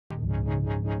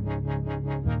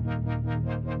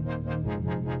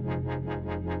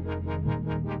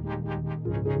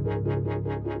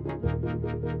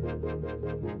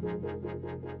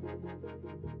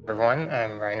everyone.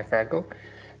 I'm Ryan Frago.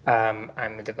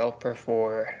 I'm a developer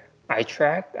for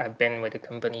ITRAK. I've been with the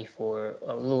company for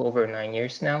a little over 9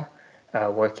 years now,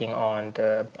 working on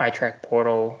the ITRAK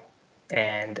portal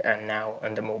and now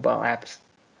on the mobile apps.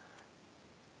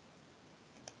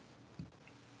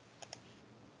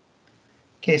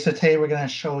 Okay, so today we're going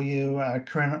to show you our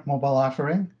current mobile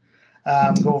offering.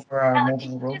 Go over our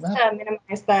mobile roadmap. Just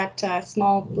minimize that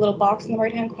small little box in the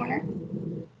right-hand corner.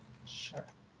 Sure.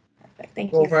 Perfect.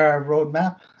 Thank Go you. over our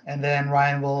roadmap, and then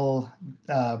Ryan will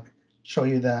show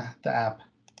you the app.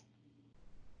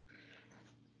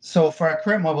 So for our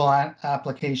current mobile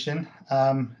application,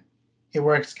 it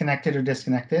works connected or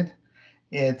disconnected.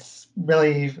 It's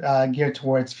really geared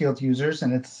towards field users,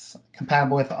 and it's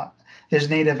compatible with, there's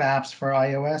native apps for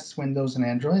iOS, Windows, and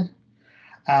Android.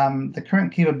 The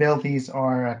current capabilities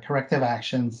are corrective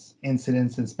actions,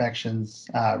 incidents, inspections,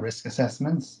 risk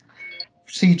assessments,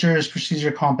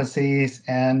 procedure competencies,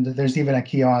 and there's even a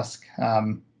kiosk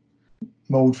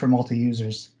mode for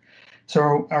multi-users.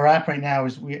 So our app right now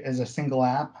is a single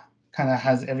app, kind of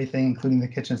has everything, including the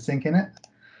kitchen sink in it.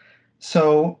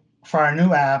 So for our new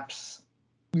apps,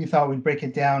 we thought we'd break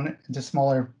it down into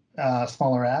smaller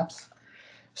apps.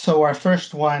 So our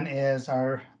first one is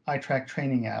our ITRAK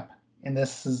Training app, and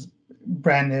this is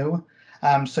brand new.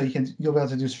 So you'll be able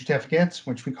to do certificates,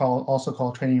 which we also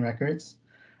call training records.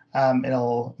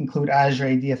 It'll include Azure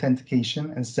AD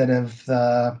authentication instead of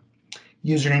the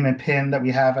username and PIN that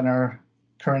we have in our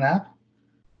current app.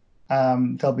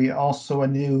 There'll be also a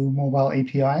new mobile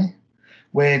API,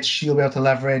 which you'll be able to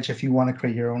leverage if you want to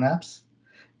create your own apps.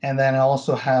 And then I'll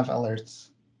also have alerts.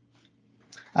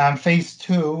 Phase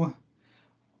 2,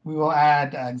 we will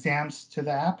add exams to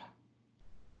the app,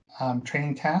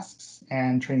 training tasks,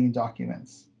 and training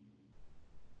documents.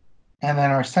 And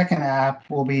then our second app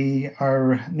will be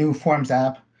our new forms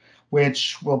app,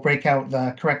 which will break out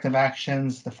the corrective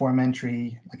actions, the form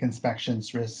entry, like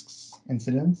inspections, risks,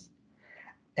 incidents.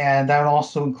 And that would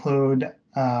also include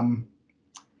the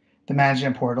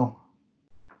management portal.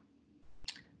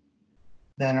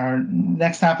 Then our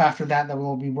next app after that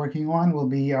we'll be working on will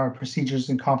be our procedures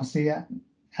and competency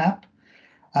app.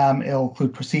 It'll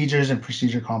include procedures and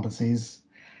procedure competencies.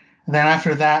 And then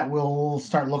after that, we'll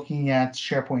start looking at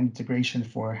SharePoint integration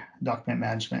for document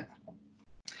management.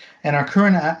 And our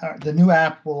current app, the new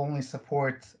app will only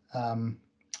support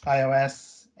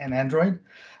iOS and Android,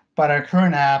 but our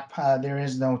current app, there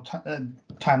is no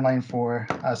timeline for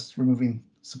us removing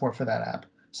support for that app.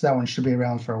 So that one should be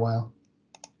around for a while.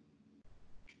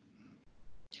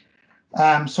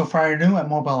 So for our new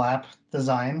mobile app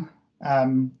design,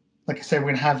 like I said, we're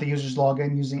going to have the users log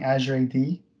in using Azure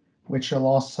AD, which will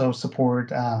also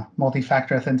support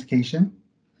multi-factor authentication.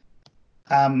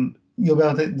 You'll be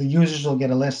able to, the users will get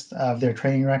a list of their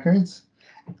training records,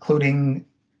 including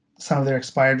some of their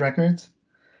expired records.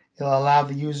 It'll allow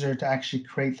the user to actually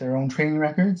create their own training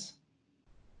records.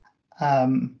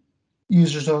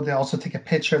 Users will also take a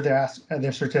picture of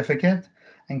their certificate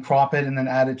and crop it and then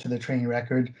add it to the training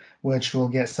record, which will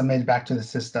get submitted back to the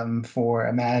system for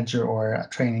a manager or a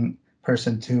training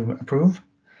person to approve.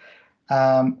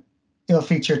 It'll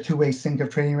feature two-way sync of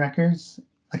training records.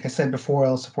 Like I said before,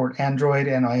 it'll support Android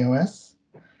and iOS.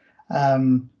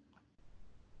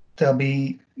 There'll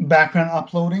be background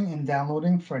uploading and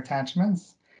downloading for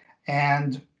attachments,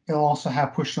 and it'll also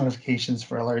have push notifications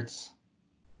for alerts.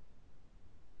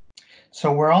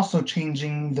 So we're also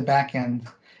changing the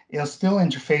backend. It'll still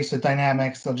interface with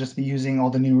Dynamics. They'll just be using all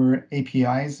the newer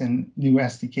APIs and new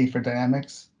SDK for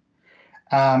Dynamics.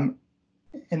 And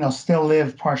it'll still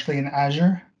live partially in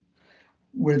Azure.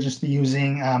 We'll just be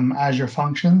using Azure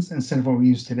Functions instead of what we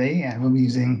use today, and we'll be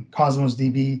using Cosmos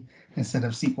DB instead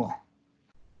of SQL.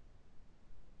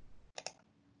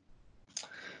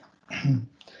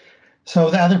 So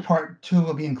the other part too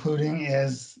we'll be including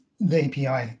is the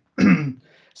API.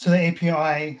 So the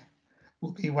API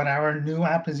will be what our new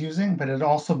app is using, but it'll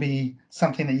also be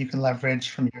something that you can leverage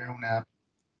from your own app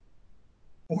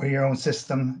or your own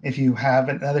system. If you have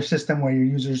another system where your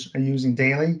users are using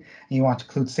daily and you want to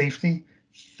include safety,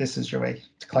 this is your way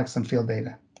to collect some field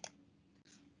data.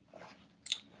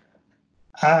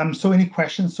 So any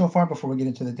questions so far before we get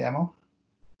into the demo?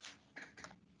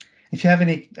 If you have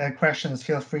any questions,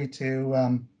 feel free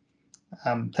to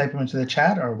type them into the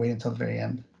chat or wait until the very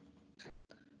end.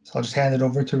 So I'll just hand it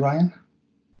over to Ryan.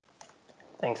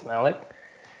 Thanks, Malik.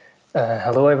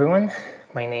 Hello, everyone.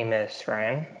 My name is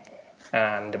Ryan.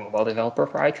 I'm the mobile developer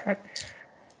for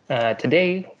ITRAK.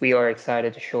 Today, we are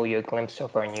excited to show you a glimpse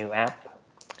of our new app.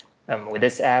 With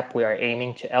this app, we are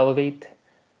aiming to elevate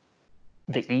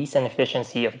the ease and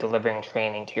efficiency of delivering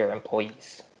training to your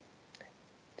employees.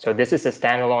 So this is a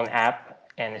standalone app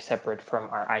and is separate from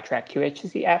our ITRAK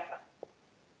QHC app.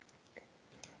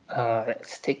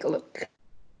 Let's take a look.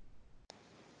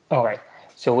 All right,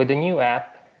 so with the new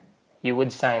app, you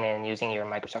would sign in using your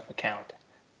Microsoft account.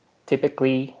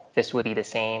 Typically, this would be the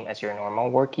same as your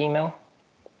normal work email.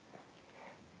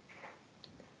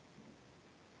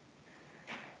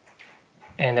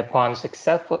 And upon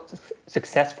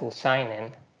successful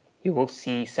sign-in, you will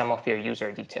see some of your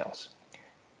user details.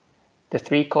 The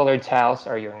three colored tiles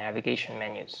are your navigation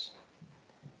menus.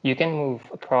 You can move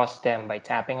across them by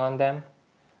tapping on them.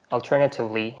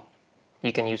 Alternatively,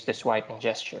 you can use the swiping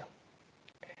gesture.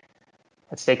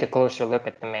 Let's take a closer look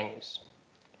at the menus.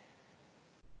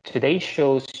 Today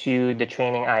shows you the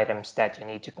training items that you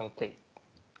need to complete.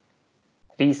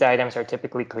 These items are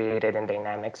typically created in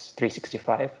Dynamics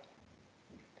 365.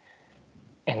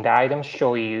 And the items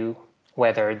show you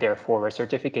whether they're for a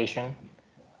certification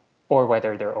or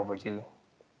whether they're overdue.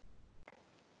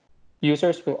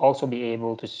 Users will also be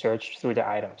able to search through the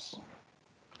items.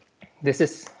 This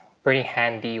is pretty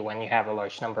handy when you have a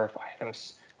large number of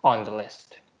items on the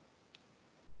list.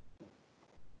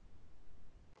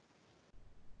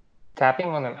 Tapping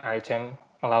on an item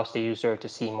allows the user to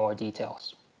see more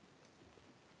details.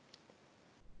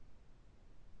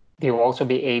 They will also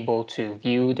be able to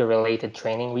view the related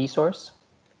training resource.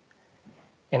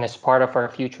 And as part of our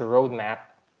future roadmap,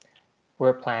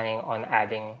 we're planning on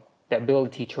adding the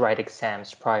ability to write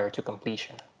exams prior to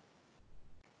completion.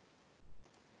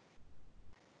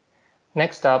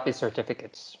 Next up is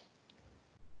certificates.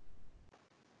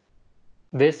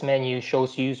 This menu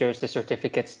shows users the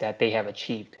certificates that they have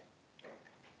achieved.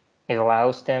 It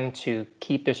allows them to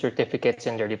keep the certificates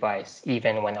in their device,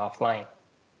 even when offline.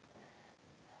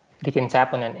 They can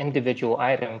tap on an individual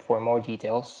item for more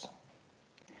details.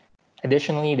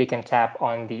 Additionally, they can tap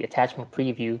on the attachment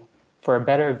preview for a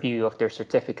better view of their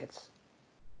certificates.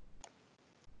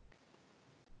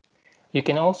 You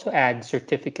can also add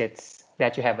certificates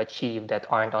that you have achieved that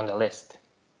aren't on the list.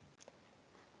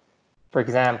 For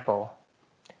example,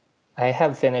 I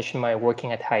have finished my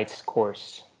Working at Heights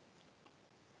course.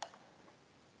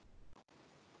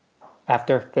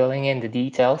 After filling in the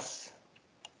details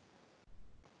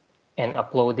and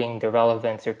uploading the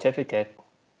relevant certificate,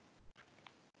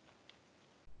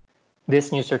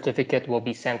 this new certificate will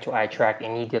be sent to ITRAK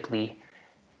immediately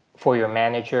for your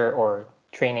manager or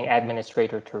training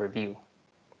administrator to review.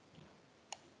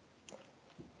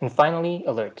 And finally,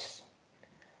 alerts.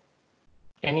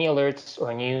 Any alerts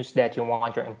or news that you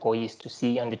want your employees to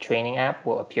see on the training app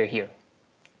will appear here.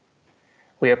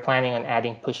 We are planning on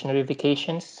adding push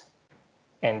notifications,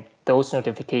 and those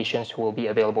notifications will be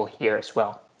available here as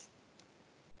well.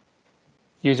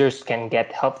 Users can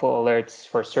get helpful alerts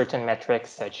for certain metrics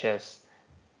such as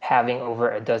having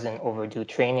over a dozen overdue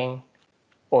training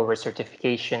or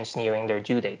certifications nearing their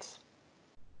due dates.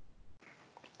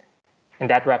 And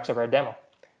that wraps up our demo.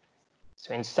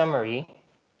 So in summary,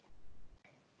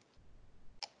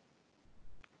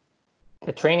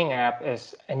 the training app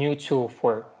is a new tool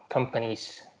for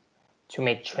companies to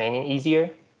make training easier,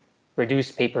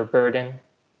 reduce paper burden,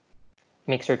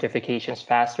 make certifications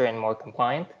faster and more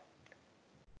compliant,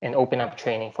 and open up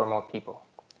training for more people.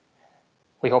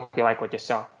 We hope you like what you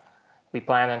saw. We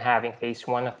plan on having phase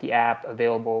 1 of the app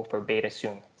available for beta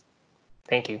soon.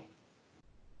 Thank you.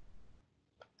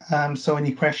 So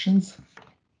any questions?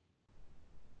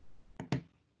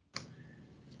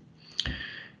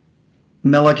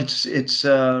 Melik,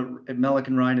 Melik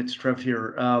and Ryan, it's Trev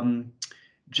here.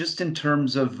 Just in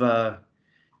terms of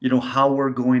how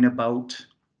we're going about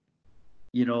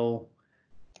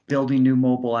building new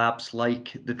mobile apps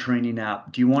like the training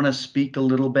app. Do you want to speak a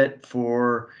little bit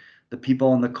for the people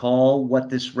on the call what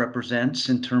this represents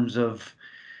in terms of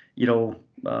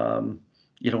kind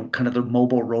of the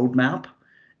mobile roadmap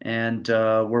and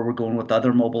where we're going with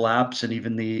other mobile apps and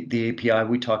even the API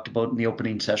we talked about in the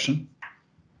opening session?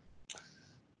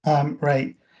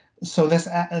 Right. So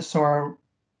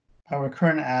our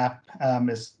current app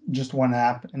is just one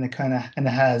app, and it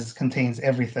contains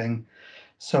everything.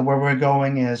 So where we're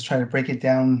going is try to break it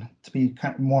down to be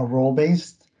kind of more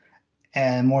role-based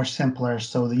and more simpler.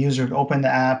 So the user would open the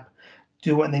app,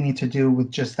 do what they need to do with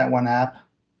just that one app,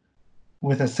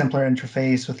 with a simpler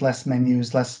interface, with less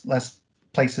menus, less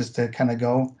places to kind of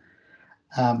go,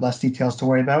 less details to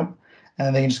worry about. And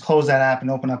then they can just close that app and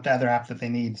open up the other app that they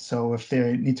need. So if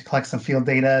they need to collect some field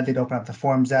data, they'd open up the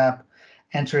Forms app,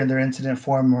 enter in their incident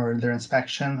form or their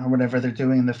inspection or whatever they're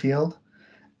doing in the field,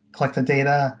 collect the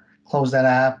data, close that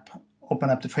app, open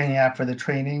up the training app for the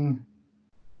training.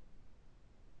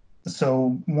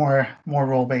 So more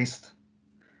role-based.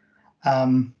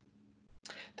 The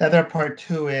The other part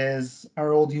too is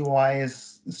our old UI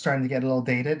is starting to get a little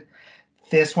dated.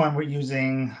 This one we're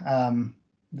using,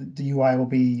 the UI will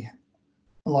be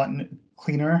a lot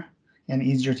cleaner and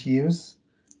easier to use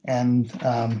and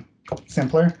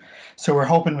simpler. So we're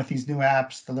hoping with these new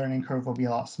apps, the learning curve will be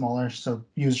a lot smaller. So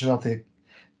users will have to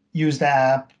use the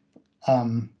app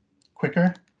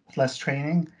quicker with less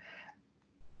training.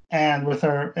 And with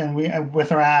our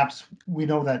apps, we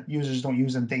know that users don't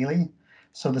use them daily.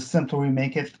 So the simpler we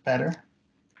make it, the better.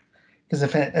 Because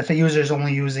if a user is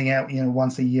only using it,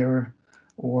 once a year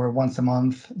or once a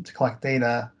month to collect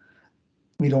data,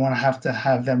 we don't want to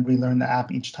have them relearn the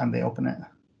app each time they open it.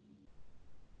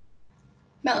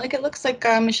 Malik, it looks like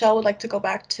Michelle would like to go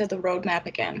back to the roadmap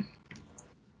again.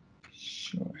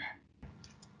 Sure.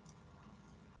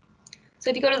 So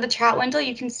if you go to the chat window,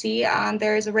 you can see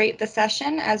there is a rate the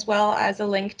session as well as a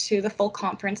link to the full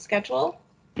conference schedule,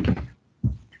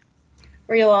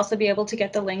 where you'll also be able to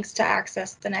get the links to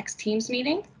access the next Teams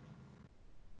meeting.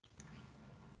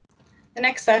 The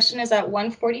next session is at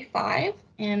 1:45,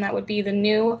 and that would be the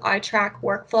new ITRAK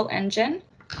workflow engine.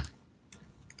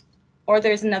 Or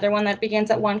there's another one that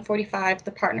begins at 1:45,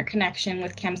 the partner connection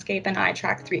with Chemscape and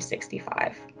ITRAK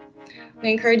 365.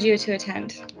 We encourage you to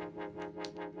attend.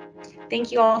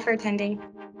 Thank you all for attending.